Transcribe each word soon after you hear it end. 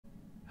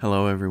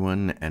Hello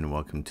everyone, and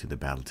welcome to the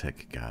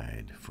Battletech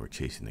guide for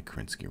chasing the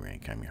Kerensky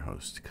rank. I'm your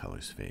host,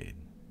 Colors Fade.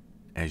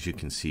 As you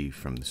can see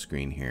from the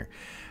screen here,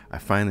 I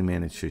finally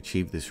managed to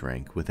achieve this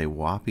rank with a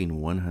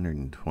whopping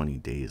 120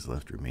 days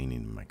left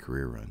remaining in my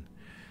career run.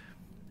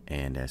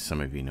 And as some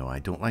of you know, I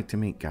don't like to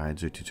make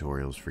guides or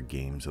tutorials for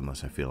games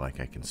unless I feel like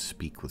I can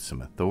speak with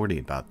some authority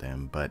about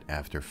them, but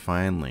after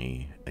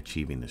finally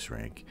achieving this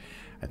rank,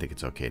 I think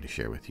it's okay to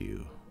share with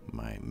you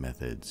my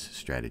methods,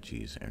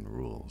 strategies, and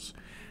rules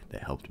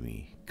that helped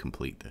me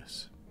complete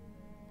this.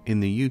 In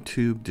the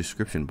YouTube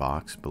description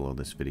box below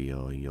this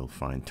video, you'll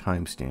find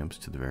timestamps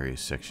to the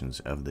various sections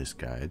of this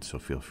guide, so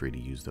feel free to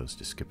use those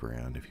to skip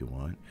around if you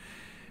want.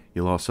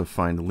 You'll also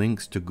find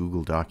links to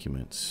Google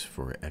Documents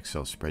for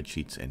Excel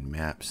spreadsheets and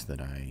maps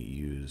that I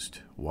used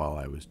while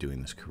I was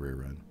doing this career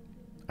run.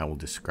 I will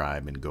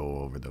describe and go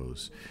over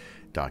those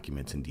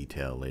documents in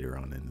detail later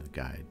on in the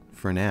guide.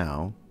 For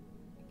now,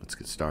 let's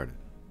get started.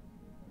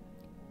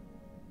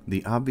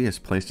 The obvious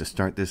place to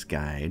start this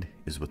guide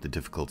is with the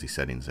difficulty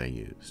settings I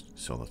used,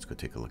 so let's go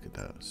take a look at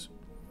those.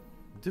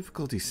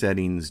 Difficulty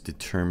settings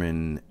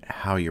determine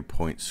how your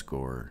point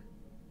score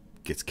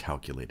gets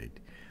calculated.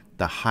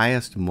 The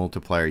highest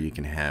multiplier you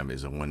can have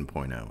is a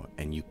 1.0,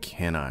 and you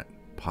cannot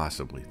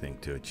possibly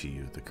think to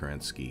achieve the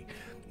Kerensky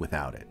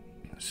without it.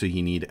 So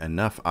you need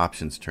enough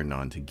options turned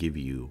on to give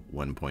you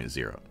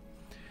 1.0.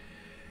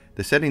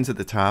 The settings at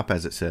the top,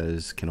 as it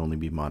says, can only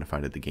be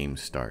modified at the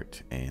game's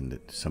start, and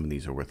some of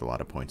these are worth a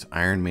lot of points.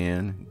 Iron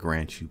Man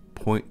grants you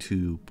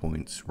 0.2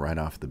 points right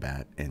off the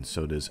bat, and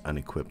so does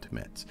unequipped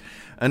mechs.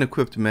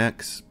 Unequipped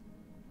mechs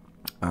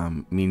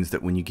means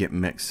that when you get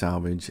mech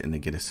salvage and they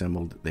get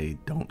assembled, they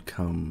don't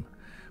come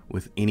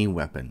with any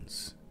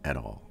weapons at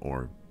all,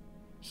 or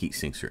heat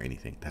sinks or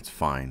anything. That's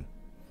fine.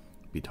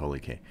 Be totally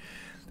okay.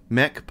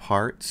 Mech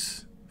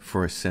parts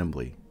for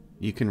assembly.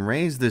 You can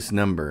raise this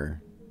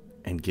number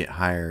and get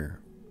higher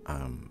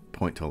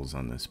point totals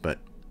on this, but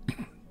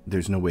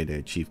there's no way to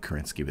achieve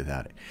Kerensky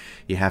without it.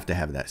 You have to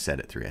have that set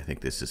at 3. I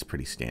think this is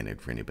pretty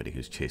standard for anybody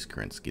who's chased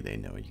Kerensky. They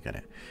know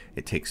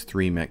it takes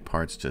 3 mech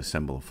parts to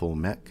assemble a full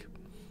mech,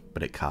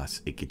 but it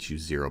gets you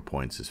 0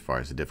 points as far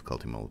as the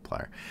difficulty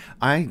multiplier.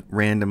 I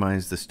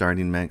randomized the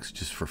starting mechs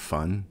just for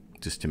fun,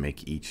 just to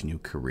make each new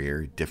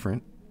career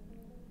different.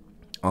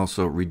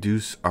 Also,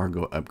 reduce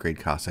Argo upgrade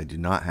costs. I do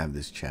not have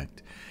this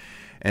checked,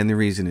 and the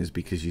reason is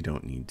because you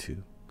don't need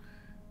to.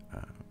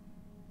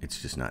 It's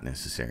just not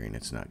necessary, and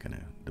it's not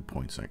gonna, the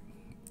points aren't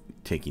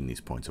taking these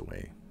points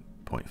away.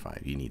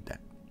 0.5, you need that.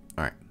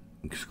 Alright,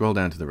 scroll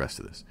down to the rest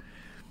of this.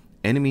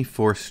 Enemy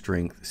force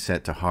strength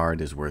set to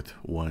hard is worth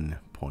 1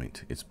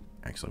 point. It's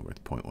actually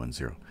worth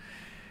 0.10.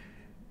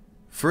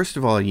 First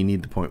of all, you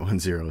need the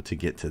 0.10 to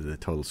get to the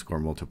total score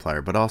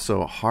multiplier, but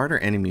also harder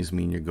enemies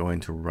mean you're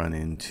going to run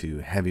into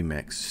heavy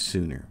mechs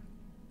sooner.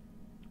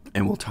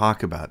 And we'll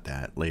talk about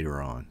that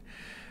later on.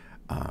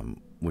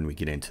 When we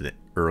get into the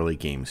early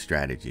game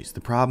strategies.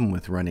 The problem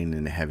with running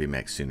into heavy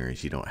mechs sooner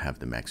is you don't have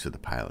the mechs or the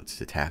pilots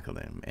to tackle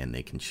them, and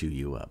they can chew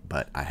you up,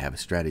 but I have a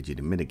strategy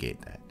to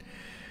mitigate that.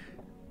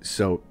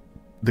 So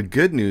the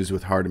good news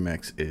with harder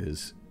mechs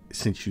is,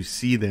 since you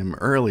see them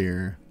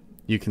earlier,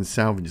 you can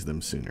salvage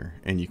them sooner,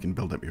 and you can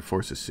build up your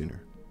forces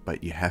sooner,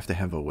 but you have to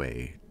have a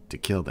way to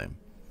kill them.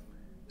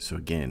 So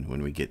again,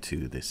 when we get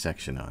to this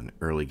section on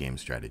early game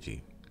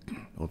strategy,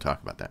 we'll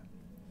talk about that.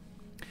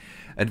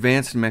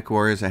 Advanced Mech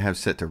Warriors I have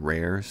set to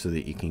rare so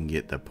that you can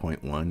get the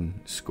 0.1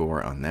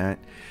 score on that.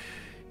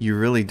 You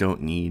really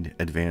don't need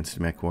Advanced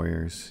Mech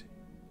Warriors.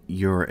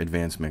 Your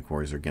Advanced Mech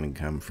Warriors are going to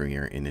come from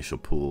your initial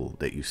pool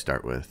that you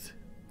start with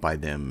by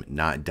them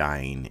not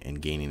dying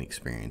and gaining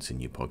experience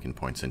and you poking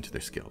points into their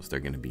skills. They're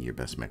going to be your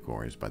best Mech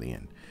Warriors by the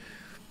end.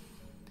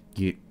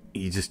 You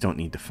just don't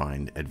need to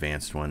find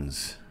advanced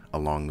ones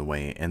along the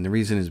way, and the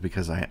reason is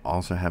because I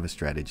also have a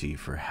strategy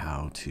for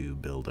how to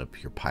build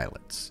up your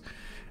pilots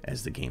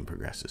as the game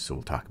progresses, so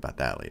we'll talk about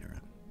that later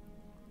on.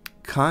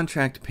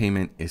 Contract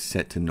payment is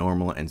set to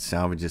normal and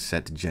salvage is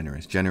set to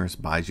generous. Generous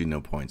buys you no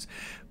points,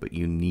 but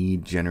you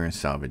need generous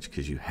salvage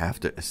because you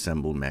have to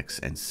assemble mechs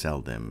and sell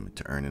them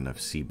to earn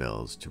enough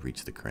C-bills to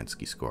reach the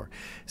Kerensky score.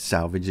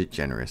 Salvage at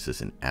generous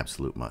is an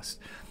absolute must.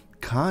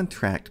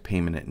 Contract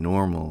payment at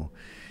normal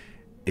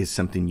is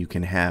something you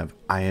can have.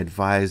 I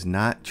advise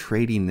not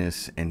trading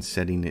this and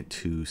setting it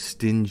to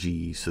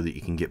stingy so that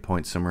you can get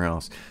points somewhere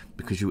else,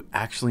 because you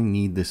actually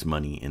need this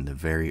money in the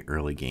very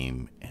early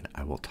game, and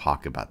I will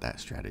talk about that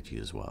strategy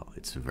as well.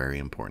 It's very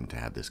important to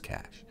have this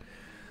cash.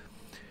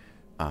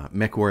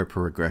 Mech Warrior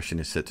progression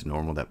is set to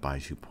normal. That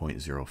buys you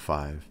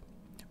 0.05.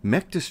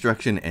 Mech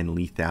destruction and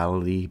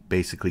lethality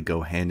basically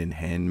go hand in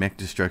hand. Mech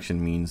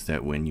destruction means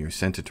that when your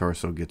center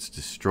torso gets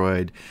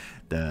destroyed,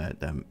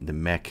 the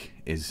mech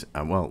is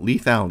well,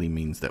 lethality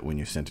means that when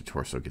your center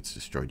torso gets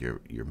destroyed,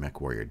 your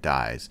Mech Warrior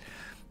dies.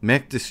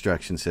 Mech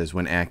destruction says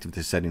when active,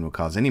 this setting will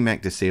cause any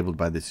mech disabled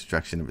by the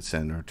destruction of its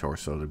center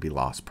torso to be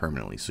lost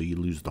permanently, so you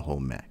lose the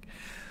whole mech.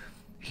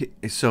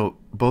 So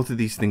both of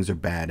these things are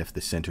bad if the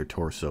center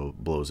torso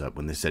blows up.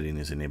 When this setting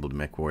is enabled,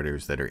 Mech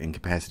Warriors that are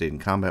incapacitated in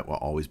combat will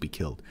always be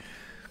killed.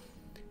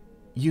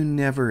 You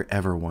never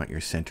ever want your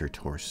center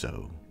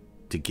torso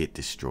to get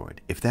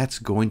destroyed. If that's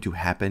going to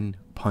happen,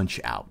 punch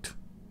out.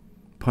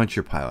 Punch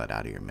your pilot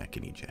out of your mech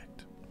and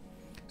eject.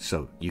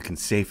 So you can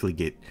safely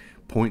get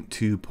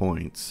 0.2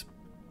 points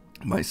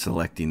by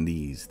selecting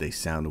these. They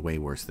sound way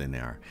worse than they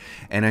are.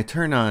 And I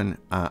turn on,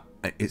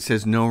 it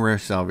says no rare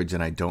salvage,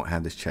 and I don't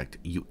have this checked.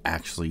 You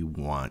actually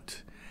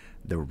want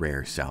the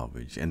rare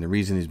salvage. And the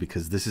reason is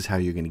because this is how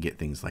you're going to get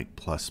things like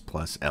plus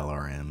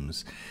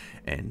LRMs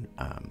and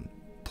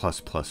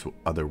plus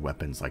other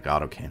weapons like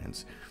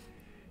autocannons.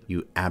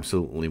 You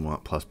absolutely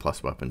want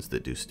plus weapons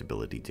that do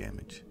stability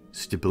damage.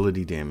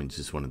 Stability damage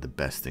is one of the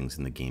best things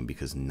in the game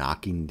because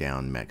knocking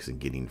down mechs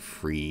and getting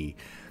free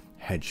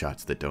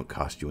headshots that don't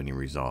cost you any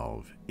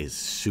resolve is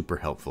super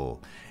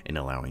helpful in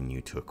allowing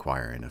you to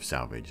acquire enough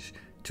salvage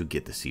to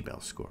get the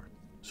C-Bell score.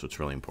 So it's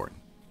really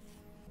important.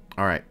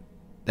 Alright,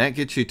 that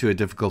gets you to a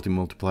difficulty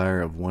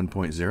multiplier of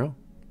 1.0,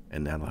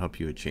 and that'll help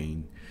you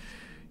attain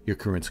your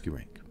Kerensky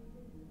rank.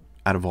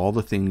 Out of all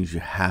the things you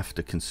have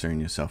to concern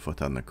yourself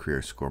with on the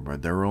career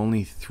scoreboard, there are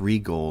only 3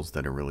 goals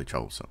that are really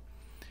troublesome.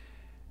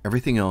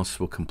 Everything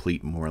else will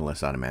complete more or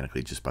less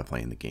automatically just by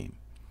playing the game.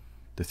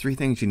 The 3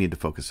 things you need to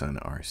focus on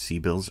are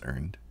C-Bills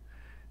earned,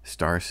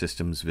 Star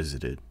Systems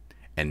visited,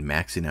 and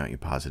maxing out your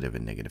positive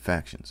and negative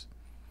factions.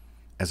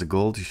 As a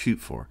goal to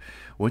shoot for,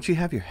 once you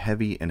have your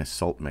heavy and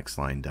assault mechs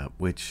lined up,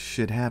 which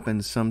should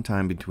happen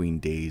sometime between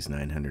days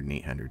 900 and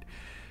 800,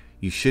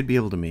 you should be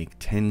able to make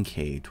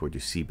 10k toward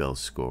your C-Bills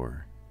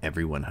score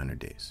every 100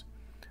 days.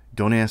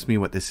 Don't ask me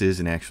what this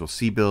is in actual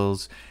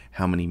C-Bills,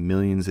 how many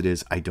millions it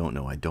is. I don't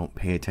know. I don't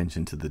pay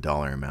attention to the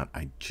dollar amount.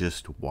 I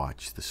just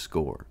watch the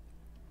score.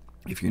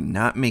 If you're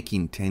not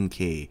making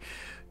 10k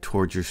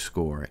towards your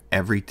score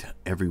every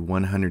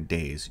 100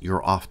 days,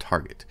 you're off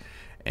target,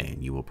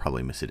 and you will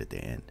probably miss it at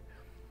the end.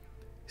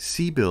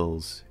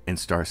 C-Bills and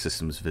Star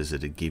Systems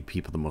visited gave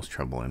people the most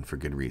trouble, and for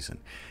good reason.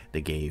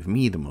 They gave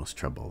me the most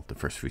trouble the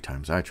first few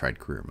times I tried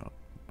career mode.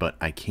 But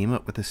I came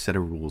up with a set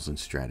of rules and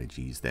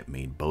strategies that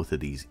made both of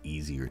these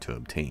easier to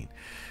obtain.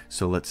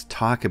 So let's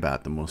talk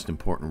about the most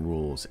important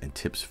rules and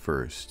tips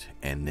first,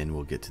 and then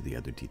we'll get to the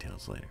other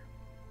details later.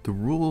 The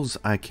rules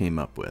I came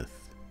up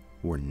with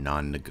were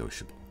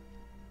non-negotiable.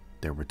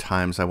 There were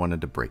times I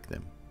wanted to break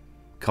them.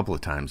 A couple of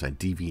times I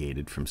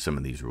deviated from some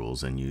of these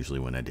rules, and usually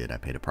when I did, I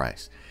paid a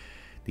price.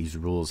 These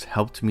rules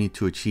helped me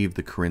to achieve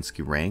the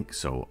Kerensky rank,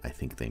 so I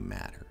think they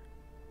matter.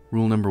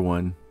 Rule number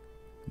 1,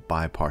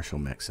 buy partial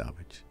mech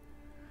salvage.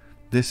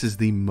 This is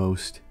the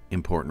most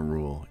important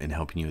rule in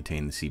helping you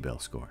attain the C-Bell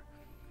score.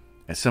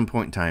 At some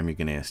point in time, you're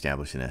going to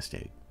establish a nest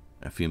egg,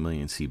 a few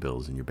million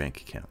C-Bills in your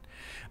bank account.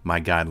 My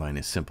guideline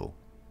is simple.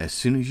 As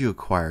soon as you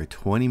acquire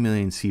 20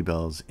 million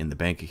C-Bills in the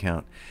bank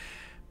account,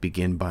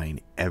 begin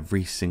buying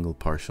every single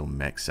partial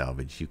mech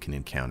salvage you can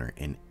encounter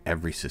in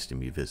every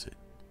system you visit.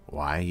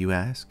 Why, you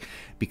ask?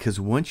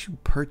 Because once you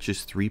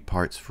purchase 3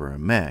 parts for a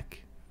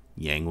mech,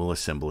 Yang will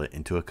assemble it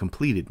into a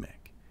completed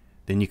mech.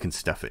 Then you can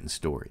stuff it in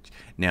storage.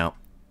 Now,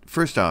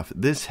 first off,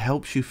 this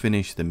helps you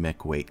finish the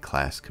mech weight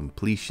class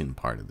completion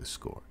part of the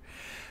score.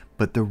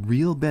 But the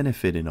real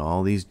benefit in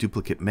all these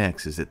duplicate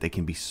mechs is that they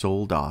can be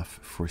sold off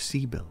for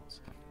C-Bills.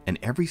 And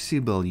every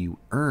C-Bill you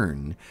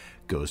earn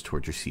goes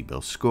towards your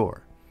C-Bill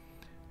score.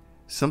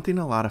 Something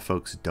a lot of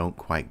folks don't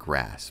quite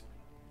grasp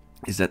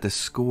is that the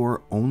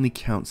score only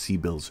counts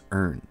C-Bills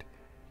earned.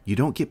 You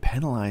don't get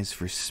penalized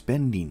for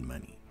spending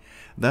money.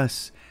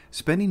 Thus,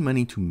 spending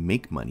money to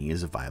make money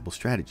is a viable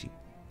strategy.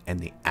 And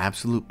the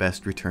absolute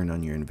best return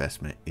on your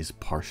investment is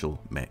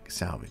partial mech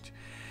salvage.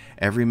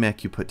 Every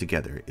mech you put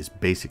together is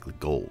basically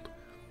gold.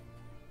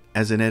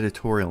 As an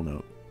editorial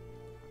note,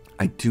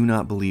 I do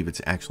not believe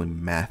it's actually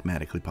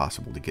mathematically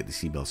possible to get the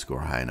C-Bell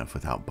score high enough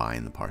without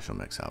buying the partial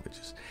mech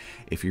salvages.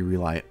 If you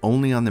rely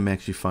only on the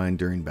mechs you find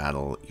during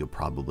battle, you'll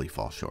probably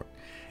fall short.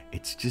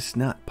 It's just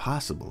not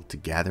possible to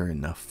gather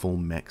enough full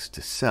mechs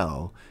to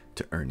sell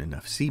to earn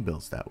enough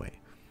C-Bills that way.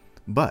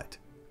 But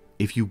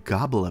if you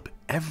gobble up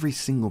every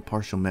single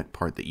partial mech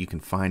part that you can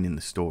find in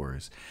the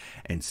stores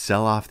and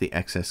sell off the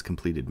excess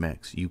completed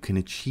mechs, you can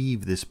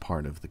achieve this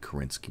part of the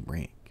Kerensky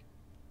rank.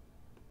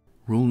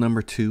 Rule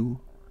number 2,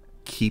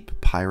 keep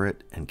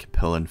pirate and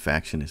Capellan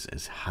faction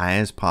as high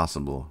as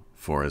possible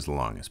for as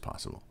long as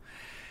possible.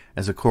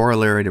 As a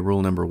corollary to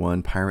rule number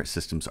 1, pirate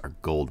systems are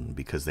golden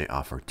because they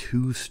offer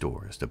 2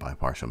 stores to buy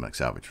partial mech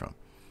salvage from.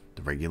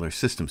 The regular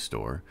system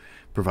store,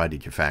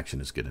 provided your faction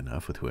is good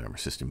enough with whatever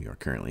system you are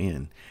currently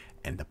in,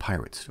 and the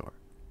pirate store.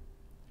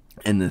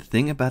 And the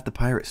thing about the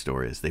pirate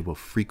store is they will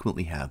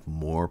frequently have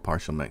more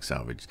partial mech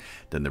salvage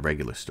than the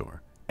regular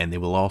store. And they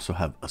will also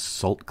have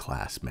assault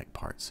class mech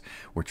parts,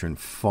 which earn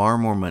far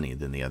more money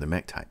than the other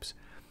mech types.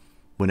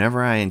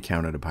 Whenever I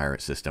encountered a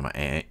pirate system,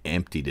 I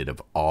emptied it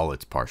of all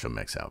its partial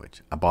mech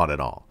salvage. I bought it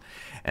all,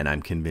 and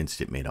I'm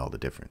convinced it made all the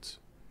difference.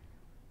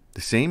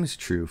 The same is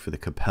true for the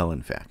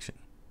Capellan faction.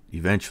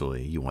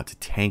 Eventually, you want to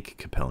tank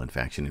Capellan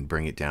faction and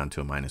bring it down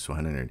to a minus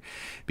 100,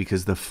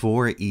 because the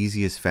 4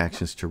 easiest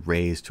factions to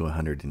raise to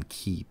 100 and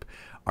keep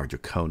are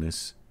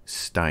Draconis,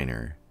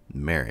 Steiner,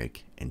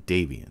 Merrick, and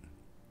Davian.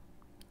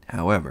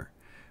 However,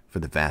 For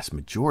the vast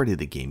majority of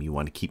the game, you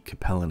want to keep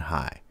Capellan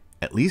high,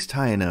 at least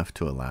high enough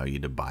to allow you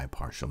to buy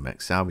partial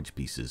mech salvage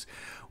pieces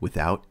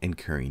without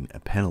incurring a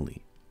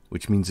penalty,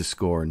 which means a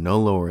score no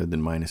lower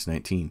than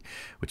 -19,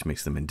 which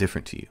makes them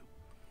indifferent to you.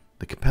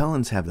 The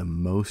Capellans have the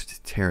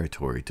most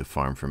territory to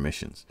farm for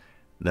missions,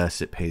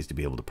 thus it pays to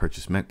be able to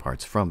purchase mech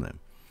parts from them.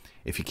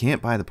 If you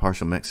can't buy the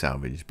partial mech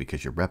salvage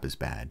because your rep is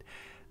bad,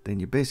 then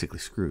you're basically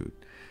screwed.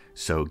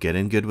 So get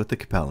in good with the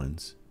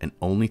Capellans and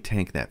only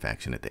tank that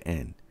faction at the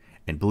end.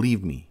 And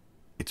believe me,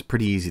 it's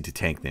pretty easy to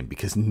tank them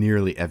because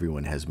nearly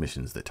everyone has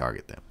missions that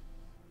target them.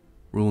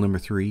 Rule number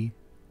 3,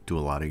 do a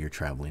lot of your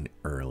traveling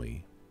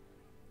early.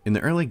 In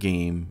the early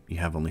game, you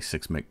have only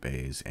 6 mech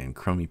bays and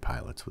crummy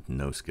pilots with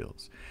no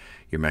skills.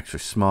 Your mechs are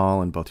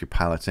small and both your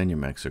pilots and your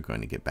mechs are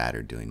going to get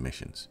battered doing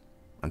missions.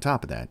 On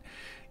top of that,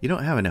 you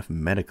don't have enough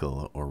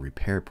medical or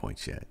repair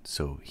points yet,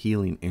 so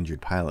healing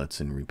injured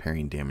pilots and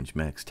repairing damaged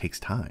mechs takes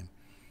time.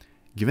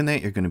 Given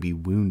that you're going to be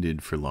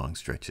wounded for long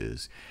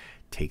stretches,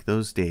 take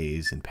those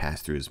days and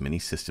pass through as many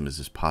systems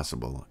as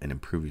possible and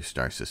improve your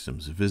Star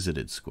Systems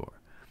visited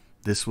score.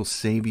 This will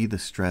save you the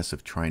stress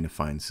of trying to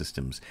find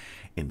systems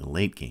in the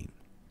late game.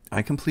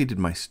 I completed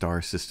my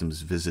Star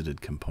Systems visited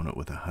component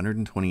with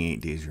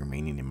 128 days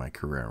remaining in my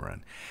career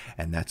run,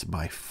 and that's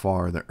by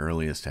far the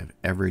earliest I've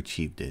ever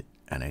achieved it,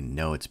 and I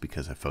know it's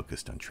because I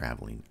focused on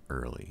traveling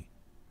early.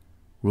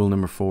 Rule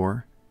number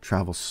 4,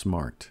 travel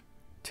smart.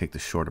 Take the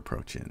short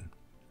approach in.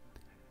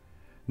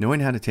 Knowing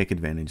how to take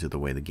advantage of the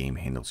way the game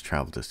handles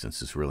travel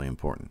distance is really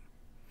important.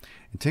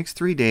 It takes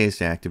 3 days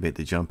to activate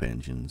the jump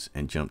engines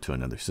and jump to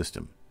another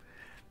system,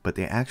 but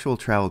the actual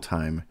travel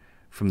time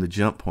from the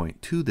jump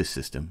point to the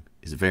system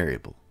is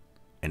variable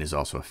and is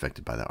also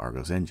affected by the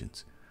Argos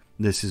engines.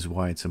 This is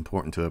why it's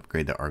important to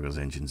upgrade the Argos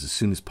engines as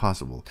soon as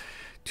possible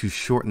to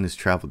shorten this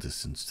travel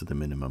distance to the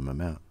minimum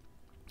amount.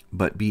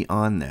 But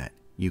beyond that,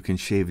 you can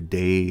shave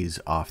days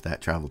off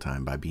that travel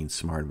time by being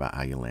smart about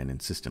how you land in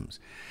systems.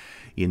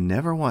 You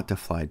never want to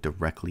fly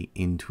directly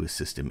into a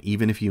system,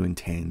 even if you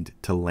intend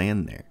to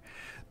land there.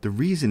 The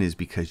reason is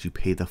because you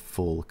pay the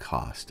full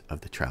cost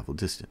of the travel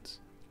distance.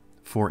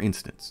 For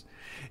instance,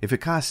 if it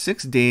costs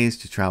 6 days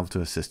to travel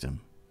to a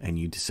system, and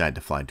you decide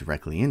to fly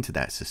directly into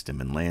that system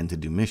and land to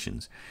do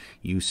missions,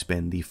 you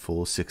spend the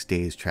full 6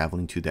 days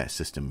traveling to that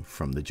system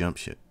from the jump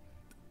ship.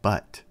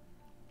 But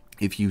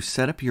if you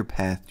set up your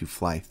path to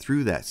fly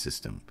through that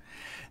system,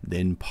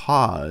 then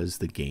pause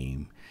the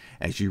game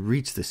as you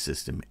reach the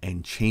system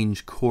and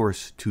change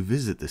course to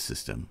visit the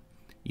system,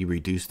 you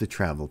reduce the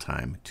travel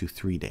time to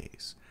 3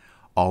 days.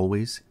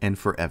 Always and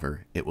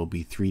forever, it will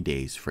be 3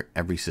 days for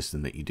every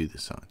system that you do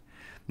this on.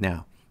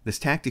 Now, this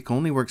tactic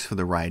only works for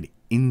the ride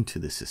into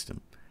the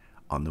system.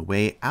 On the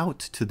way out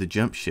to the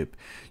jump ship,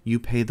 you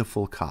pay the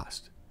full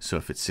cost. So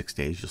if it's 6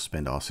 days, you'll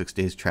spend all 6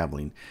 days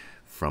traveling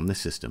from the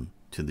system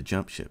to the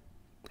jump ship.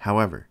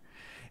 However,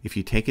 if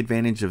you take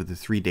advantage of the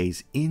 3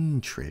 days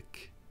in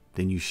trick,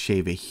 then you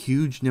shave a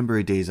huge number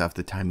of days off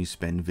the time you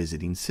spend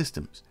visiting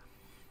systems.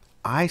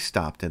 I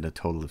stopped at a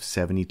total of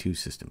 72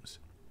 systems.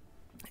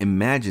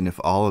 Imagine if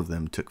all of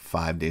them took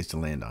 5 days to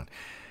land on,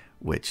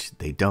 which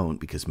they don't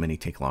because many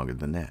take longer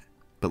than that.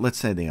 But let's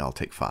say they all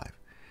take 5.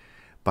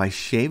 By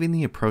shaving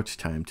the approach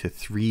time to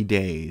 3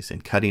 days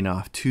and cutting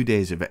off 2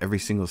 days of every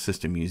single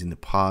system using the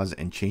pause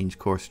and change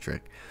course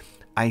trick,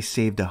 I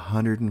saved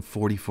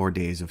 144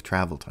 days of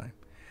travel time.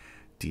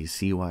 Do you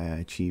see why I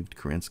achieved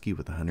Kerensky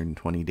with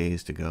 120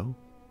 days to go?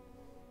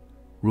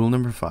 Rule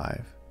number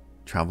 5,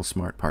 Travel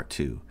Smart Part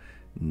 2,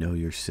 Know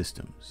Your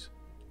Systems.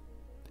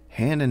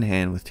 Hand in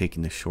hand with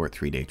taking the short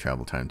 3-day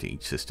travel time to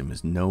each system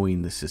is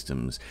knowing the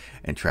systems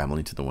and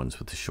traveling to the ones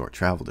with the short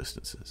travel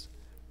distances.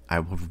 I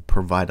will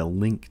provide a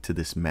link to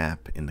this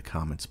map in the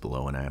comments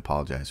below, and I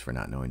apologize for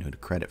not knowing who to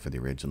credit for the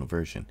original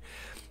version.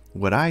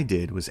 What I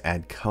did was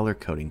add color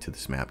coding to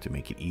this map to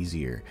make it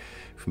easier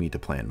for me to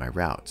plan my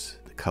routes.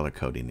 The color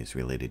coding is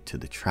related to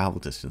the travel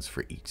distance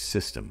for each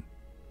system.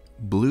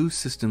 Blue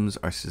systems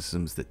are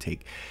systems that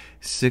take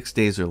 6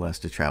 days or less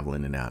to travel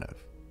in and out of.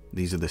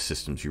 These are the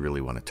systems you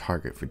really want to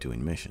target for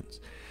doing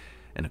missions.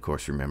 And of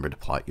course, remember to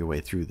plot your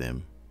way through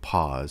them,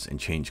 pause, and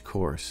change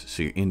course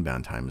so your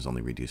inbound time is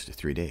only reduced to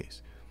 3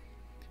 days.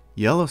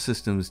 Yellow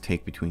systems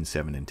take between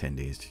 7 and 10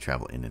 days to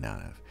travel in and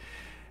out of.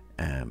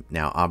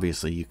 Now,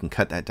 obviously, you can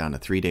cut that down to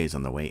 3 days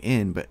on the way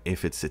in, but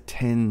if it's a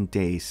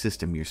 10-day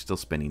system, you're still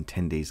spending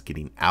 10 days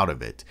getting out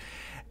of it,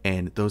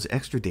 and those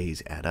extra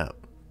days add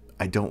up.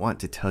 I don't want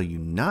to tell you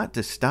not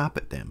to stop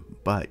at them,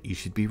 but you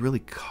should be really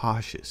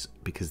cautious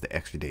because the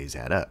extra days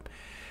add up.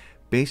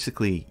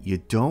 Basically, you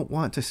don't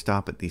want to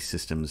stop at these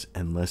systems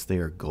unless they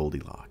are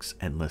Goldilocks,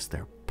 unless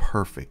they're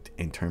perfect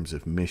in terms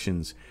of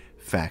missions,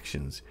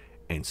 factions,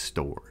 and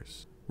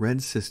stores.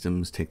 Red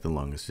systems take the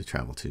longest to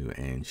travel to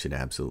and should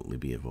absolutely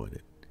be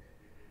avoided.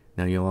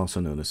 Now you'll also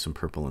notice some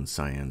purple and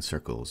cyan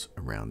circles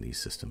around these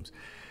systems.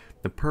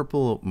 The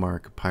purple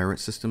mark pirate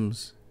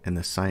systems and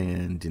the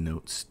cyan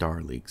denote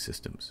Star League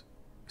systems.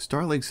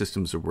 Star League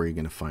systems are where you're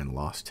going to find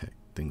lost tech,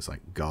 things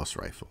like Gauss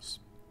rifles.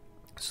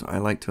 So I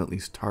like to at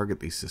least target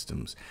these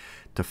systems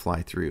to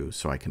fly through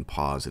so I can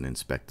pause and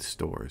inspect the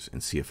stores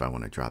and see if I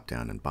want to drop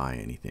down and buy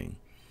anything.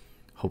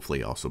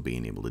 Hopefully also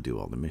being able to do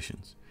all the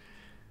missions.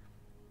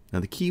 Now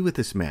the key with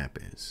this map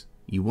is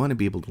you want to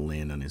be able to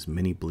land on as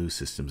many blue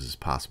systems as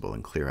possible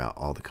and clear out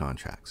all the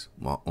contracts,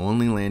 while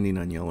only landing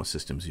on yellow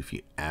systems if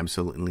you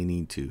absolutely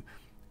need to,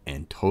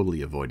 and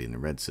totally avoiding the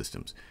red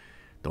systems.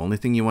 The only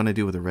thing you want to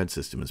do with a red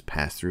system is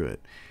pass through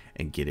it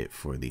and get it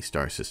for the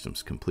star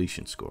system's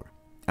completion score.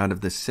 Out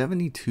of the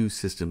 72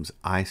 systems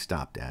I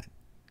stopped at,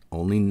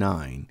 only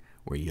 9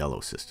 were yellow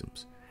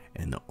systems.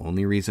 And the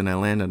only reason I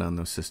landed on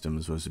those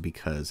systems was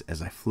because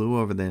as I flew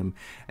over them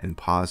and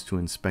paused to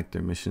inspect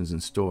their missions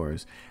and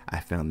stores,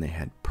 I found they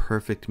had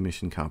perfect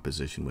mission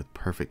composition with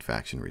perfect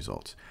faction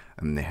results.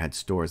 And they had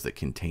stores that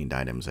contained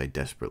items I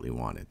desperately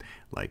wanted,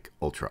 like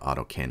ultra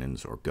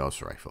autocannons or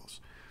gauss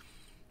rifles.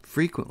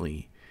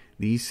 Frequently,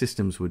 these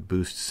systems would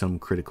boost some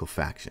critical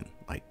faction,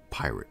 like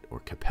pirate or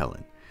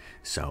Capellan,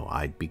 so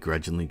I'd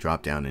begrudgingly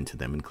drop down into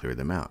them and clear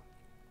them out.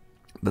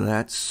 But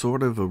that's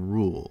sort of a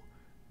rule.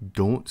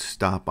 Don't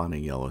stop on a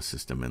yellow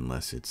system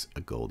unless it's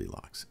a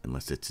Goldilocks,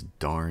 unless it's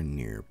darn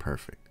near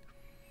perfect.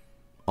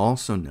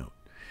 Also note,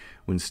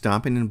 when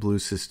stopping in blue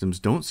systems,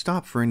 don't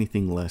stop for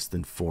anything less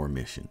than 4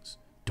 missions.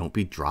 Don't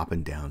be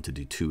dropping down to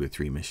do 2 or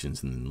 3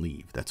 missions and then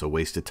leave. That's a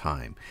waste of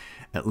time,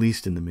 at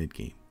least in the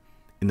mid-game.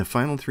 In the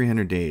final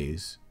 300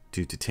 days,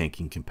 due to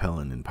tanking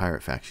Capellan and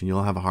Pirate faction,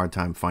 you'll have a hard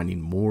time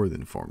finding more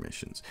than 4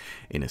 missions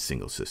in a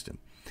single system.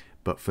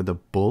 But for the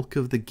bulk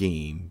of the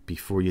game,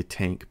 before you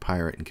tank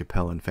Pirate and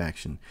Capellan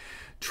faction,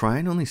 try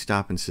and only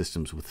stop in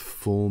systems with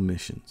full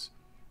missions,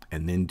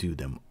 and then do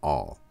them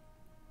all.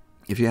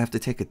 If you have to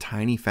take a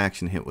tiny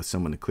faction hit with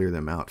someone to clear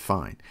them out,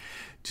 fine.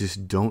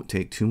 Just don't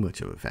take too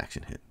much of a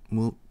faction hit.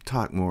 We'll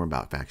talk more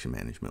about faction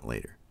management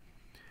later.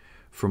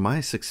 For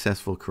my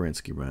successful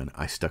Kerensky run,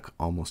 I stuck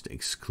almost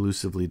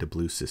exclusively to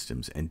blue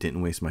systems and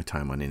didn't waste my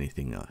time on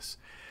anything else.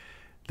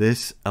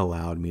 This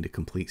allowed me to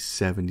complete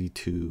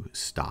 72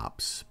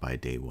 stops by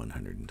day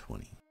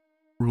 120.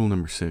 Rule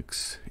number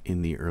 6,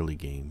 in the early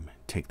game,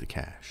 take the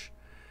cash.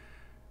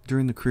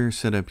 During the career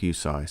setup you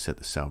saw, I set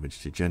the salvage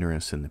to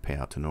generous and the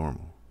payout to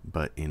normal.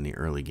 But in the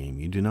early game,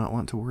 you do not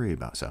want to worry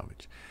about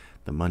salvage.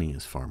 The money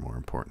is far more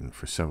important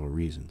for several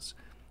reasons.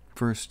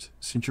 First,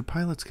 since your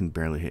pilots can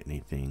barely hit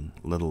anything,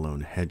 let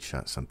alone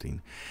headshot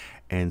something,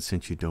 and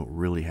since you don't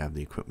really have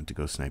the equipment to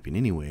go sniping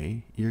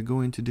anyway, you're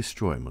going to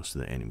destroy most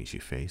of the enemies you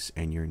face,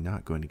 and you're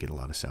not going to get a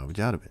lot of salvage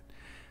out of it.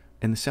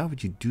 And the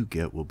salvage you do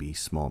get will be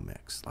small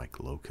mechs,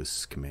 like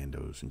locusts,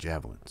 commandos, and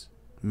javelins.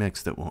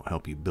 Mechs that won't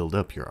help you build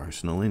up your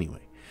arsenal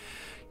anyway.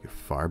 You're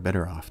far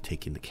better off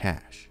taking the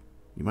cash.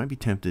 You might be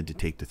tempted to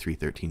take the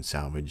 313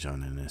 salvage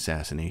on an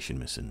assassination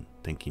mission,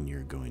 thinking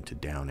you're going to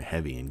down a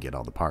heavy and get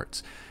all the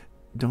parts.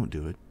 Don't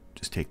do it,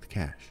 just take the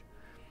cash.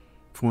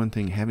 For one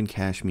thing, having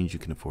cash means you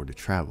can afford to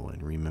travel,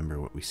 and remember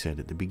what we said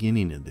at the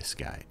beginning of this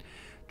guide.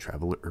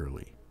 Travel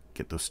early,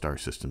 get those star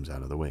systems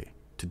out of the way.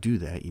 To do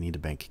that, you need a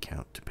bank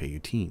account to pay your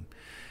team,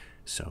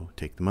 so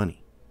take the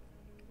money.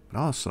 But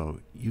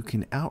also, you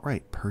can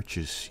outright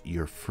purchase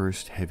your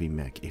first heavy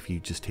mech if you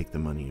just take the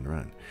money and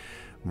run.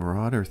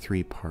 Marauder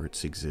 3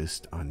 parts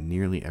exist on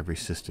nearly every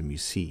system you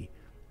see.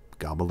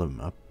 Gobble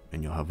them up,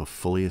 and you'll have a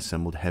fully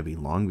assembled heavy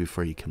long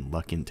before you can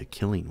luck into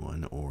killing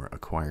one or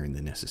acquiring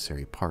the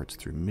necessary parts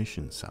through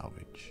mission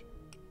salvage.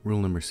 Rule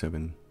number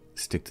 7,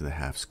 stick to the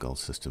half skull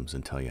systems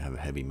until you have a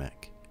heavy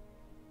mech.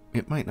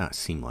 It might not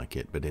seem like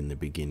it, but in the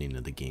beginning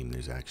of the game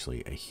there's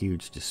actually a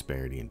huge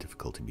disparity in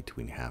difficulty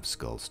between half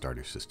skull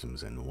starter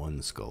systems and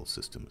one skull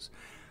systems.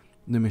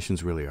 The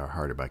missions really are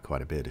harder by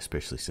quite a bit,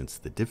 especially since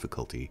the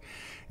difficulty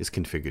is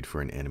configured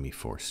for an enemy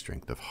force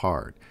strength of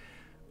hard.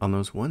 On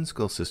those one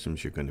skull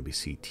systems, you're going to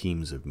see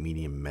teams of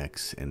medium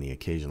mechs and the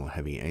occasional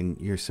heavy, and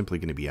you're simply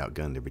going to be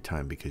outgunned every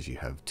time because you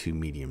have 2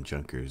 medium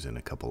junkers and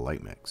a couple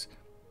light mechs.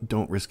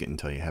 Don't risk it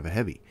until you have a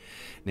heavy.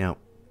 Now,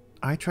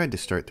 I tried to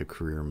start the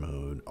career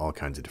mode all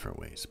kinds of different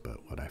ways,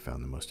 but what I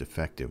found the most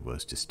effective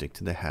was to stick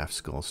to the half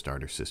skull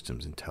starter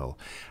systems until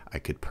I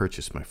could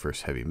purchase my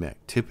first heavy mech,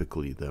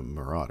 typically the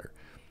Marauder.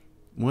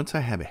 Once I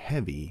have a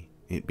heavy,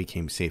 it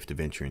became safe to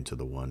venture into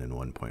the 1 and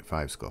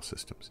 1.5 skull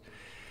systems.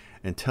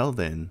 Until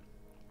then,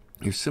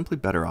 you're simply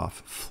better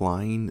off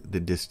flying the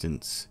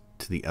distance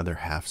to the other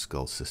half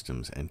skull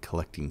systems and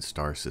collecting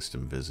star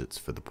system visits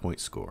for the point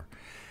score.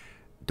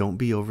 Don't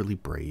be overly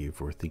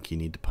brave or think you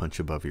need to punch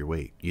above your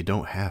weight. You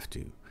don't have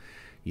to.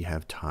 You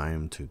have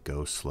time to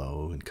go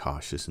slow and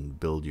cautious and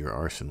build your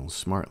arsenals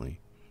smartly.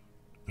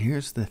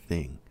 Here's the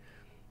thing.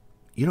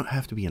 You don't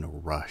have to be in a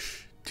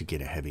rush to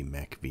get a heavy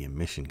mech via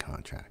mission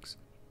contracts.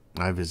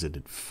 I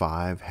visited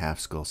 5 half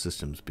skull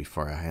systems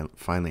before I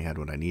finally had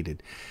what I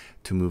needed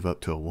to move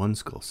up to a 1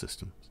 skull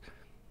system.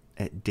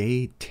 At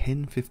day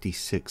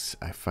 1056,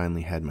 I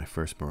finally had my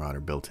first Marauder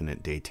built, and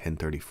at day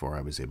 1034,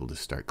 I was able to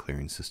start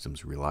clearing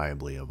systems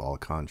reliably of all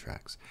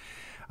contracts.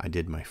 I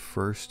did my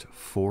first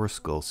 4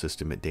 skull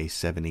system at day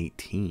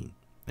 718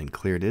 and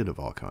cleared it of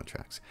all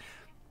contracts.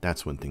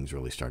 That's when things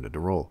really started to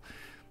roll.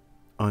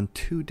 On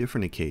 2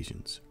 different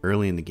occasions,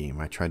 early in the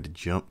game, I tried to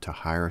jump to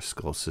higher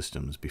Skull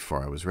Systems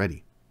before I was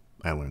ready.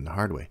 I learned the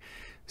hard way.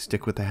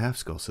 Stick with the half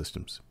Skull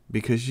Systems,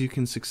 because you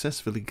can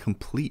successfully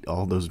complete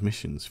all those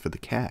missions for the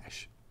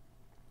cash.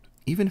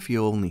 Even if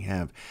you only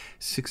have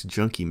 6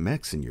 junky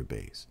mechs in your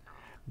base,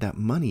 that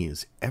money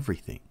is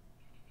everything.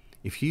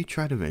 If you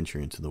try to venture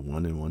into the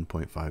 1 and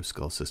 1.5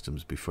 Skull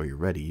Systems before you're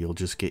ready, you'll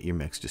just get your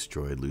mechs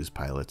destroyed, lose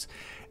pilots,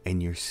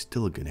 and you're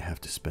still going to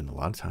have to spend a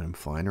lot of time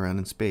flying around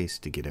in space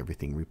to get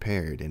everything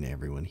repaired and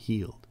everyone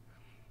healed.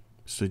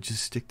 So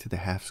just stick to the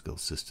half Skull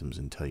Systems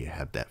until you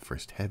have that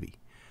first heavy.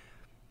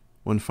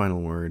 One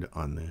final word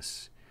on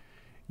this.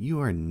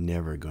 You are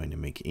never going to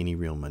make any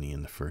real money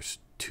in the first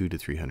 200 to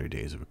 300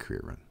 days of a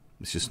career run.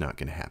 It's just not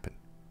going to happen.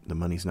 The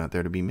money's not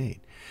there to be made.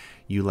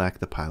 You lack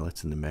the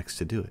pilots and the mechs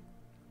to do it.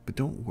 But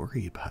don't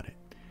worry about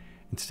it.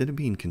 Instead of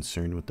being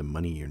concerned with the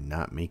money you're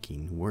not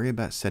making, worry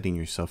about setting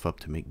yourself up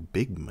to make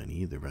big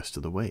money the rest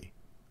of the way.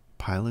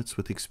 Pilots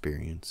with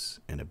experience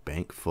and a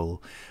bank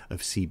full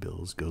of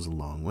C-bills goes a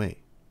long way.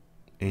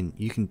 And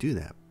you can do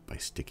that by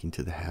sticking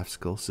to the half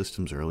Skull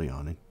Systems early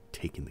on and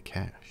taking the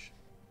cash.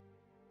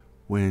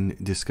 When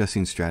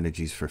discussing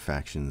strategies for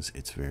factions,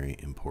 it's very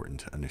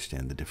important to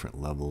understand the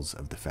different levels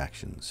of the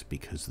factions,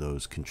 because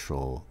those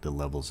control the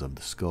levels of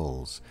the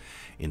skulls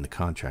in the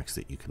contracts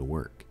that you can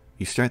work.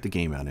 You start the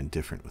game out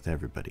indifferent with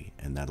everybody,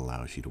 and that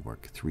allows you to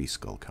work 3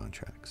 skull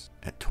contracts.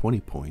 At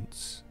 20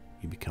 points,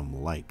 you become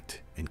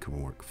liked and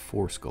can work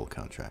 4 skull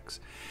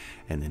contracts.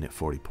 And then at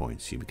 40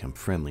 points, you become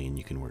friendly and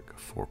you can work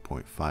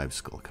 4.5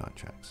 skull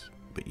contracts.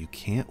 But you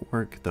can't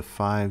work the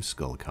 5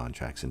 skull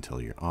contracts until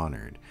you're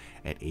honored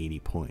at 80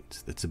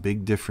 points. That's a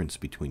big difference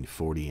between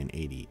 40 and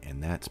 80,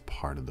 and that's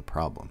part of the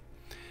problem.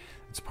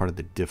 It's part of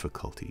the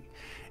difficulty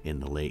in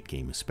the late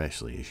game,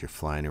 especially as you're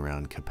flying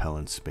around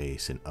Capellan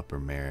space and Upper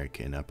Mech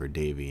and Upper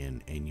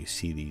Davian, and you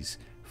see these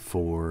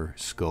 4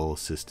 skull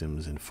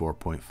systems and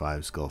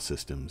 4.5 skull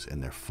systems,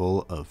 and they're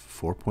full of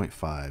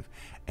 4.5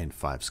 and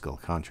 5 skull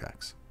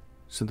contracts.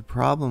 So the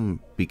problem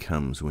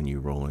becomes when you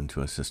roll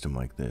into a system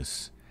like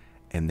this,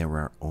 and there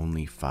are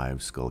only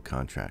 5 skull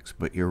contracts,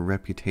 but your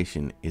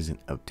reputation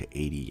isn't up to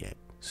 80 yet,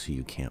 so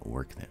you can't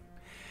work them.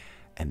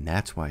 And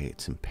that's why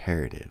it's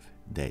imperative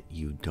that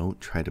you don't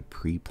try to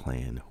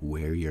pre-plan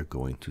where you're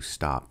going to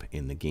stop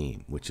in the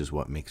game, which is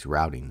what makes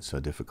routing so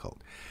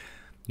difficult.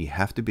 You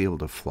have to be able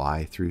to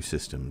fly through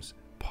systems,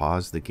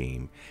 pause the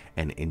game,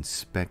 and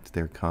inspect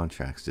their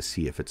contracts to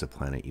see if it's a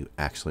planet you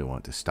actually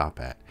want to stop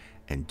at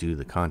and do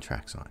the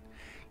contracts on.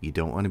 You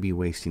don't want to be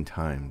wasting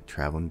time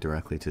traveling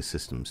directly to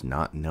systems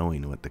not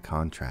knowing what the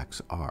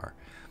contracts are.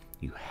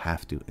 You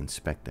have to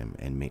inspect them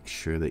and make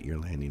sure that you're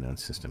landing on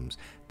systems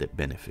that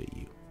benefit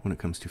you. When it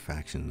comes to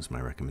factions, my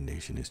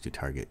recommendation is to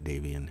target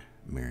Davian,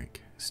 Mech,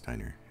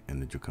 Steiner,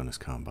 and the Draconis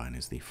Combine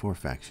as the 4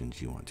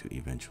 factions you want to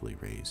eventually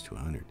raise to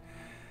 100.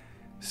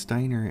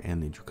 Steiner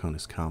and the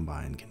Draconis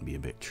Combine can be a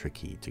bit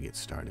tricky to get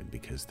started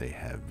because they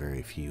have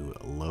very few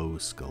low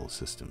skull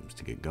systems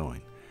to get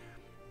going.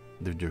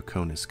 The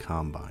Draconis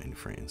Combine,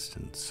 for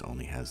instance,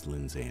 only has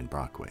Lindsay and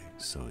Brockway,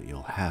 so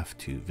you'll have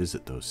to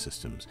visit those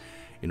systems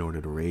in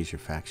order to raise your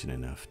faction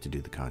enough to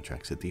do the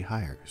contracts at the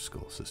higher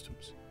skull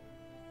systems.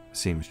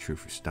 Same is true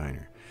for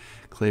Steiner.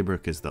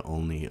 Claybrook is the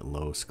only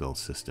low skull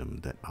system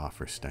that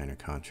offers Steiner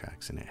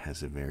contracts, and it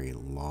has a very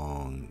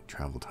long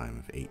travel time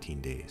of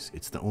 18 days.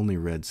 It's the only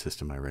red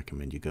system I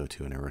recommend you go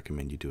to, and I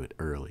recommend you do it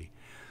early.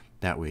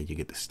 That way you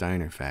get the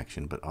Steiner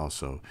faction, but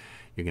also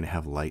you're going to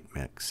have light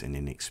mechs and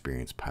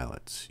inexperienced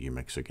pilots. Your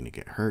mechs are going to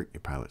get hurt,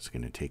 your pilots are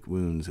going to take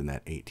wounds, and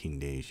that 18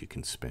 days you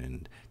can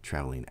spend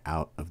traveling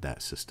out of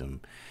that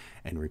system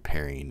and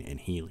repairing and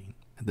healing.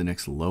 The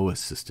next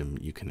lowest system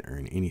you can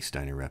earn any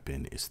Steiner rep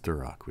in is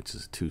Thurrock, which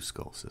is a 2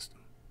 skull system.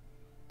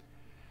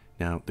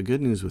 Now, the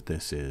good news with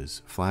this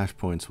is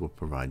flashpoints will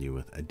provide you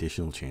with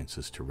additional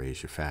chances to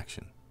raise your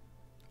faction.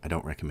 I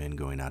don't recommend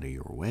going out of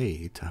your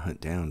way to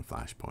hunt down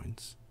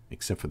flashpoints,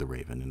 except for the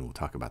Raven, and we'll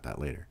talk about that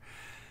later.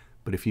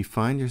 But if you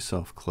find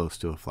yourself close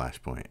to a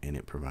flashpoint and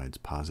it provides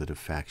positive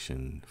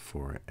faction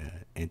for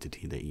an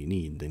entity that you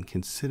need, then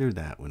consider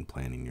that when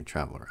planning your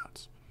travel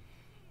routes.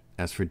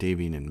 As for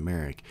Davian and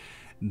Mech,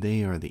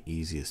 they are the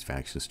easiest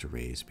factions to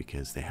raise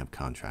because they have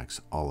contracts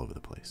all over the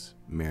place.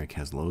 Mech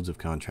has loads of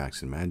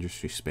contracts in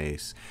Magistry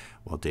space,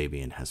 while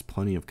Davian has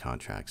plenty of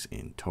contracts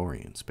in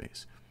Taurian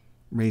space.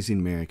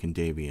 Raising Mech and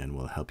Davian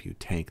will help you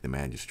tank the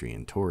Magistry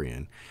and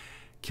Taurian,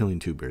 killing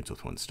 2 birds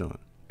with 1 stone.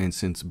 And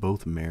since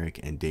both Mech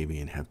and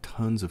Davian have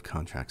tons of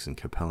contracts in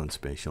Capellan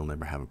space, you'll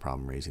never have a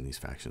problem raising these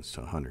factions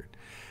to 100.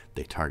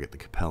 They target the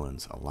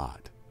Capellans a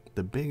lot.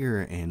 The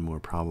bigger and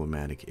more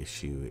problematic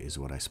issue is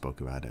what I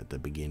spoke about at the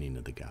beginning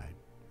of the guide.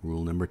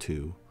 Rule number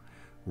 2,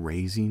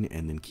 raising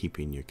and then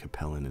keeping your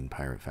Capellan and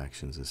Pirate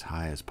factions as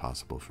high as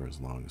possible for as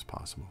long as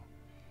possible.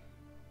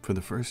 For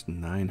the first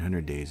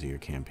 900 days of your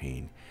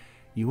campaign,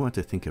 you want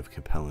to think of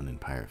Capellan and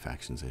Pirate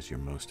factions as your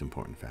most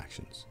important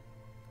factions.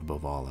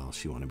 Above all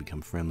else, you want to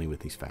become friendly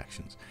with these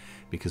factions,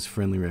 because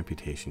friendly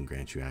reputation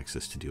grants you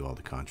access to do all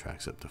the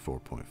contracts up to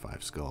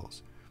 4.5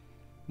 skulls.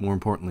 More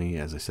importantly,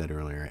 as I said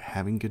earlier,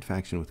 having good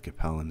faction with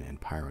Capellan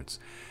and Pirates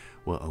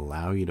will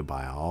allow you to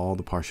buy all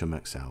the partial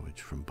mech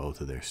salvage from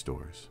both of their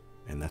stores,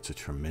 and that's a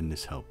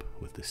tremendous help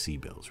with the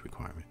C-bills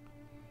requirement.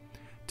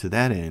 To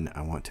that end,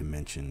 I want to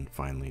mention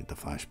finally the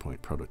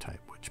Flashpoint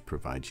prototype, which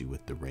provides you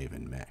with the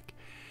Raven mech.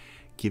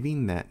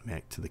 Giving that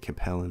mech to the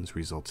Capellans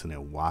results in a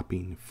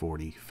whopping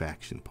 40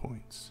 faction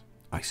points.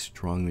 I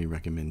strongly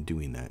recommend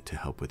doing that to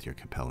help with your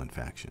Capellan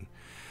faction.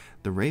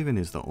 The Raven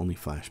is the only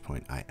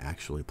Flashpoint I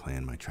actually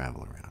plan my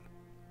travel around.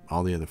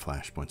 All the other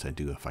Flashpoints I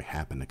do if I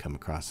happen to come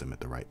across them at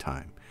the right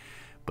time,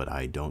 but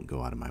I don't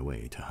go out of my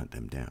way to hunt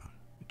them down.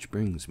 Which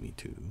brings me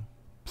to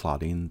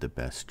plotting the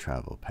best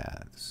travel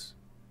paths.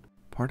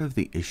 Part of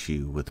the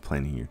issue with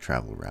planning your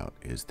travel route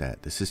is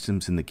that the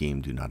systems in the game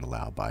do not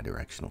allow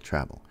bidirectional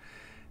travel.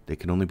 They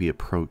can only be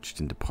approached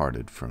and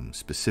departed from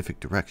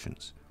specific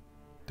directions.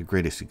 The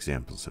greatest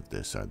examples of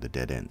this are the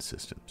dead-end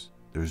systems.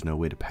 There is no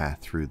way to path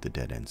through the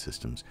dead-end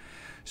systems,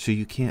 so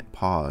you can't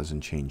pause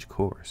and change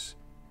course,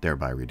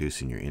 thereby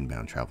reducing your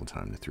inbound travel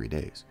time to 3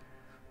 days.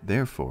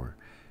 Therefore,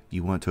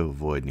 you want to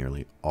avoid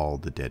nearly all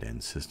the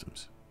dead-end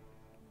systems.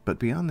 But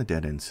beyond the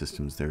dead-end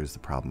systems, there is the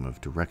problem of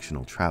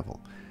directional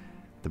travel.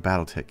 The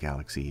Battletech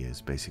galaxy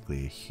is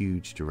basically a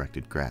huge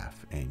directed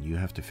graph, and you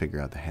have to figure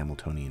out the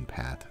Hamiltonian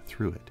path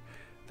through it.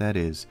 That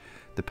is,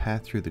 the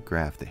path through the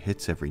graph that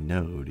hits every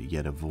node,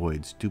 yet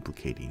avoids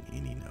duplicating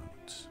any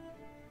nodes.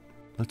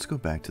 Let's go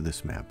back to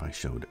this map I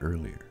showed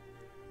earlier.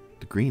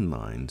 The green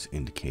lines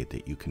indicate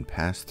that you can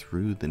pass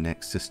through the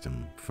next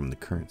system from the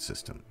current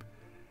system.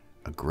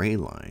 A gray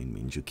line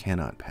means you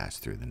cannot pass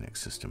through the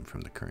next system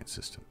from the current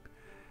system.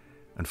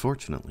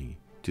 Unfortunately,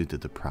 due to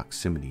the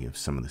proximity of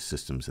some of the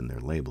systems and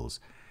their labels,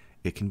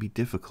 it can be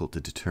difficult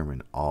to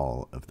determine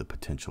all of the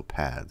potential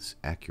paths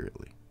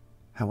accurately.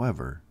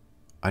 However,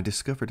 I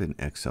discovered an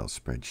Excel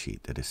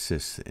spreadsheet that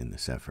assists in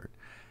this effort.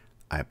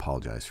 I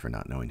apologize for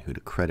not knowing who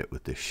to credit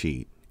with this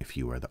sheet. If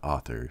you are the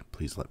author,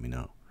 please let me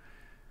know.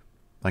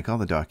 Like all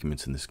the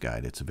documents in this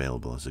guide, it's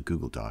available as a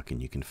Google Doc,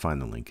 and you can find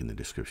the link in the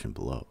description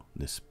below.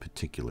 This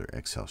particular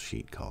Excel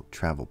sheet, called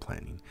Travel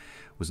Planning,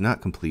 was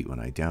not complete when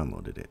I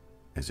downloaded it,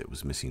 as it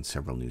was missing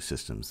several new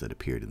systems that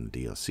appeared in the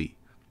DLC.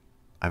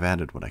 I've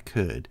added what I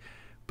could,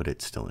 but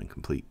it's still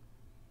incomplete.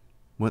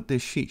 What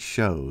this sheet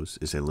shows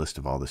is a list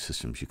of all the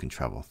systems you can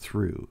travel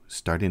through,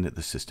 starting at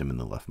the system in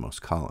the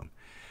leftmost column.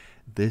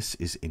 This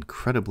is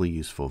incredibly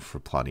useful for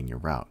plotting your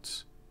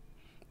routes.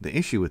 The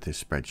issue with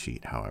this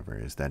spreadsheet, however,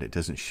 is that it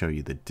doesn't show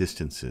you the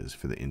distances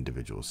for the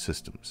individual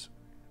systems.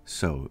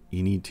 So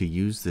you need to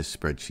use this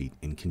spreadsheet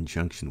in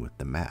conjunction with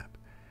the map.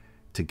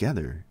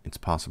 Together, it's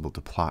possible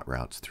to plot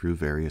routes through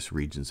various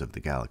regions of the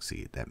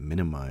galaxy that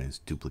minimize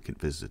duplicate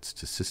visits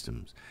to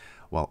systems,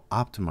 while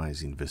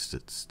optimizing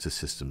visits to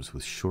systems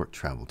with short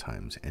travel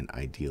times and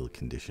ideal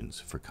conditions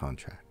for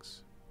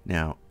contracts.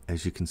 Now,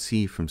 as you can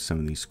see from some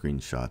of these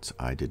screenshots,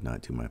 I did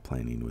not do my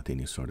planning with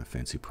any sort of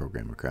fancy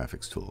program or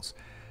graphics tools.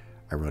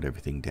 I wrote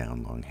everything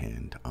down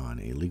longhand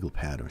on a legal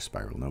pad or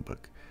spiral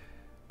notebook,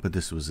 but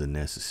this was a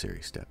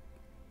necessary step.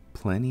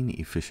 Planning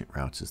efficient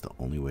routes is the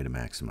only way to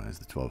maximize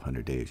the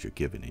 1,200 days you're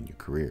given in your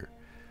career.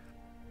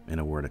 And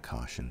a word of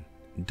caution,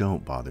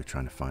 don't bother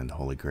trying to find the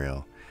Holy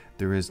Grail.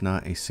 There is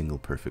not a single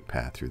perfect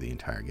path through the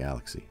entire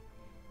galaxy.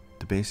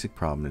 The basic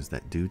problem is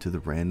that due to the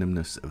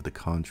randomness of the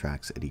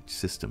contracts at each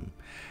system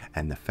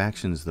and the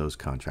factions those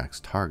contracts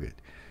target,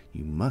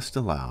 you must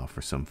allow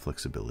for some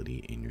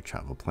flexibility in your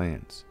travel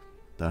plans.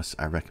 Thus,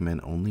 I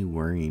recommend only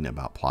worrying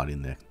about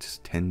plotting the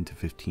next 10 to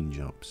 15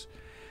 jumps,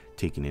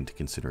 taking into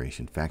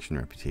consideration faction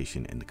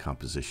reputation and the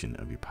composition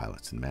of your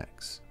pilots and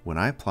mechs. When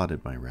I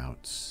plotted my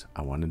routes,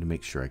 I wanted to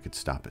make sure I could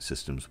stop at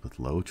systems with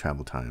low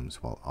travel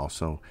times while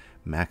also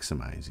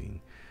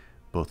maximizing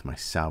both my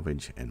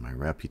salvage and my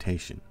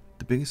reputation.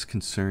 The biggest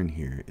concern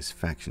here is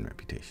faction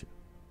reputation.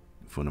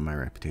 If one of my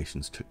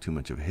reputations took too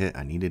much of a hit,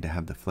 I needed to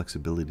have the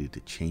flexibility to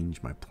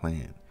change my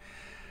plan.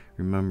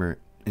 Remember,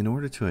 in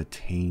order to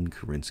attain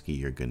Kerensky,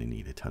 you're going to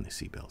need a ton of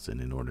C-bills, and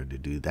in order to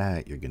do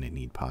that, you're going to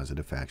need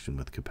positive faction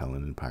with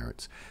Capellan and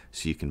Pirates,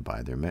 so you can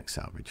buy their mech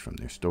salvage from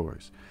their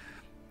stores.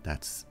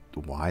 That's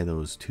why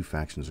those two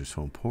factions are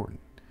so important.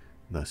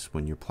 Thus,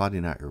 when you're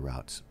plotting out your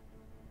routes,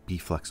 be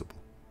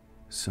flexible.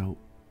 So,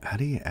 how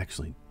do you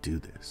actually do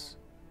this?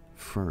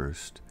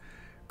 First,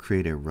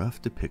 create a rough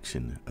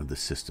depiction of the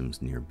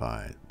systems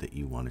nearby that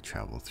you want to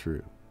travel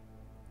through.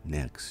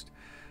 Next,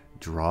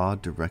 draw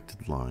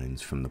directed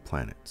lines from the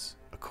planets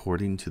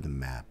according to the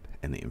map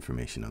and the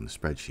information on the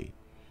spreadsheet.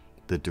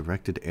 The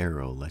directed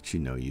arrow lets you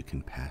know you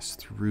can pass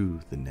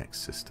through the next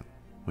system.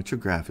 Once your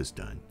graph is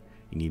done,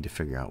 you need to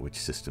figure out which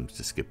systems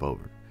to skip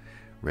over.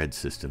 Red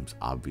systems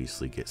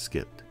obviously get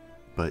skipped,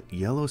 but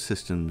yellow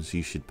systems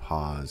you should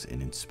pause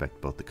and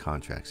inspect both the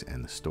contracts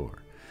and the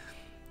store.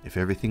 If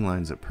everything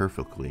lines up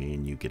perfectly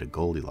and you get a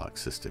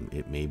Goldilocks system,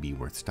 it may be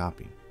worth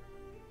stopping.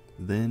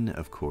 Then,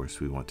 of course,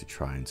 we want to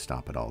try and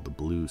stop at all the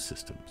blue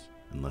systems,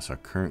 unless our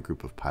current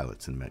group of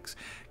pilots and mechs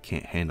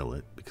can't handle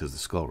it because the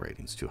skull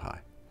rating's too high.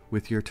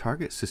 With your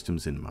target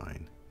systems in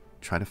mind,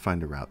 try to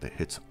find a route that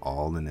hits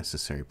all the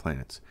necessary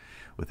planets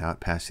without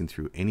passing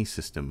through any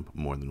system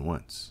more than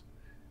once.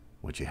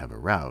 Once you have a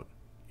route,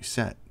 you're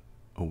set.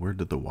 A word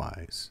to the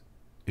wise.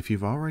 If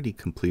you've already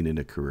completed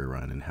a career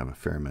run and have a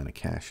fair amount of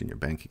cash in your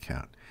bank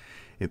account,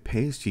 it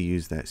pays to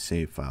use that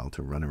save file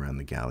to run around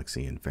the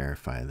galaxy and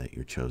verify that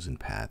your chosen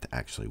path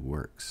actually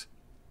works.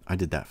 I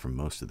did that for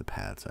most of the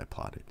paths I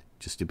plotted,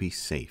 just to be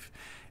safe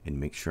and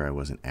make sure I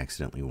wasn't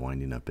accidentally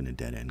winding up in a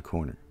dead-end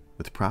corner.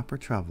 With proper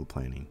travel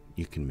planning,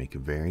 you can make a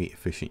very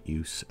efficient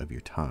use of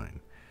your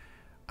time.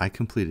 I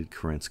completed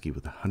Kerensky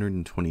with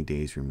 120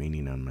 days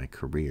remaining on my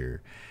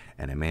career,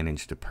 and I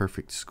managed a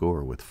perfect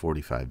score with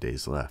 45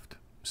 days left,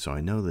 so I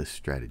know this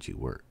strategy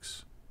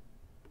works.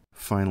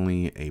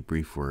 Finally, a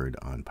brief word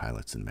on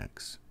pilots and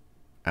mechs.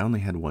 I only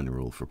had one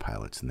rule for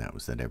pilots, and that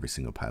was that every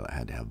single pilot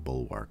had to have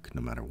bulwark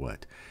no matter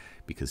what,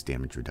 because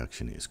damage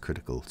reduction is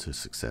critical to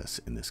success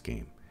in this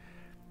game.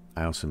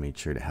 I also made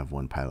sure to have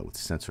one pilot with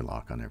sensor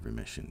lock on every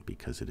mission,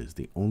 because it is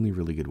the only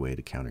really good way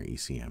to counter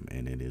ECM,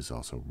 and it is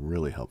also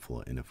really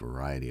helpful in a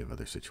variety of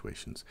other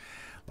situations,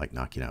 like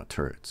knocking out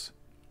turrets.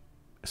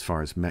 As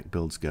far as mech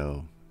builds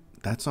go,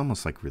 that's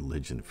almost like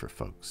religion for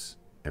folks.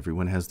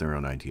 Everyone has their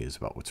own ideas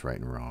about what's right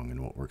and wrong,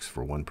 and what works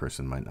for one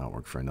person might not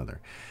work for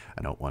another.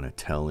 I don't want to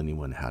tell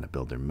anyone how to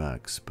build their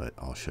mechs, but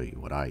I'll show you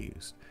what I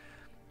used.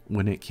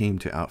 When it came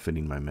to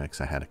outfitting my mechs,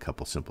 I had a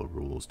couple simple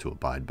rules to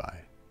abide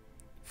by.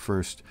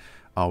 First,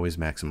 always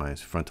maximize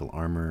frontal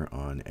armor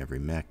on every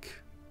mech,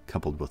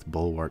 coupled with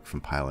bulwark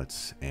from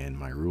pilots, and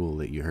my rule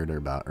that you heard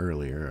about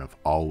earlier of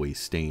always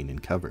staying in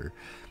cover.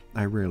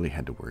 I rarely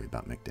had to worry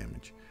about mech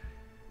damage.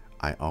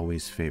 I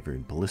always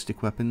favored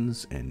ballistic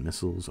weapons and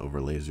missiles over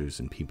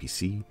lasers and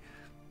PPC.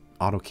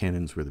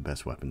 Autocannons were the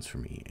best weapons for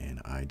me, and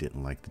I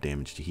didn't like the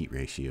damage to heat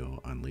ratio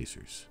on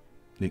lasers.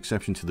 The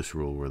exception to this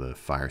rule were the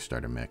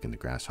Firestarter mech and the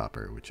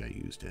Grasshopper, which I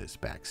used as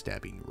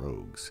backstabbing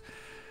rogues.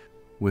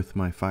 With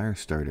my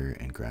Firestarter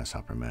and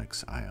Grasshopper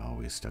mechs, I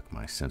always stuck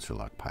my sensor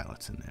lock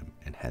pilots in them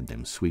and had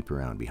them sweep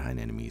around behind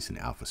enemies and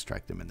alpha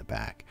strike them in the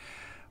back,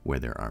 where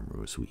their armor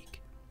was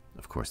weak.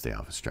 Of course, the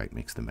alpha strike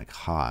makes the mech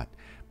hot,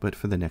 but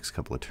for the next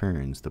couple of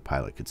turns, the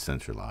pilot could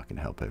sensor lock and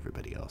help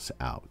everybody else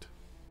out.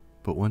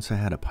 But once I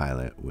had a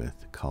pilot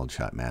with called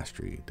shot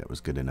mastery that was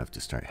good enough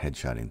to start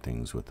headshotting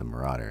things with the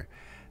Marauder,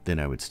 then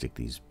I would stick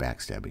these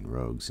backstabbing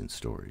rogues in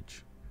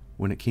storage.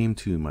 When it came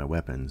to my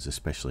weapons,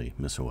 especially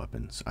missile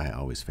weapons, I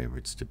always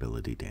favored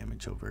stability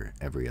damage over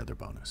every other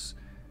bonus.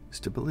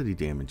 Stability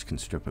damage can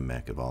strip a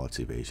mech of all its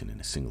evasion in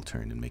a single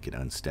turn and make it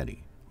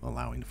unsteady,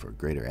 allowing for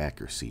greater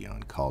accuracy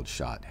on called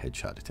shot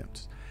headshot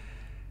attempts.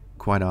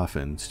 Quite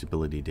often,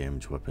 stability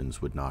damage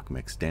weapons would knock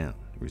mechs down,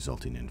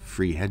 resulting in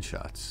free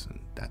headshots, and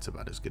that's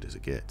about as good as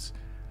it gets.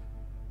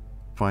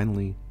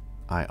 Finally,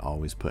 I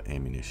always put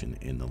ammunition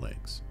in the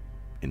legs.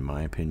 In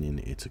my opinion,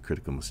 it's a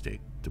critical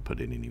mistake to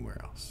put it anywhere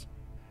else.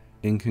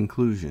 In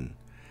conclusion,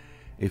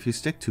 if you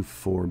stick to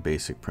 4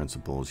 basic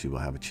principles, you will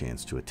have a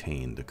chance to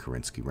attain the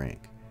Kerensky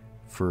rank.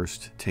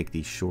 First, take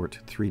the short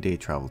 3-day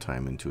travel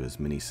time into as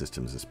many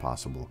systems as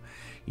possible,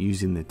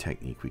 using the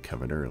technique we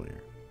covered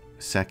earlier.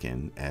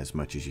 Second, as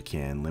much as you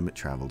can, limit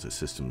travel to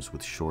systems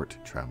with short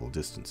travel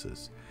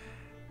distances.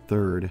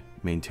 Third,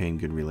 maintain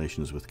good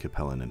relations with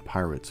Capellan and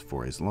pirates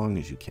for as long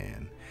as you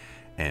can.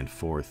 And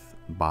fourth,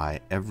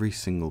 buy every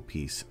single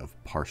piece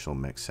of partial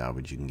mech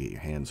salvage you can get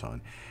your hands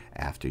on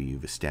after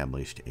you've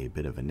established a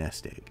bit of a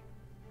nest egg.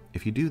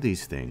 If you do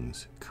these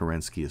things,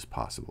 Kerensky is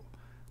possible.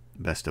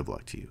 Best of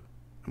luck to you.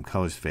 I'm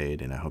Colors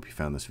Fade, and I hope you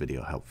found this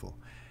video helpful.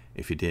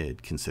 If you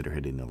did, consider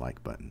hitting the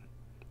like button.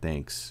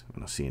 Thanks,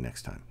 and I'll see you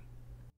next time.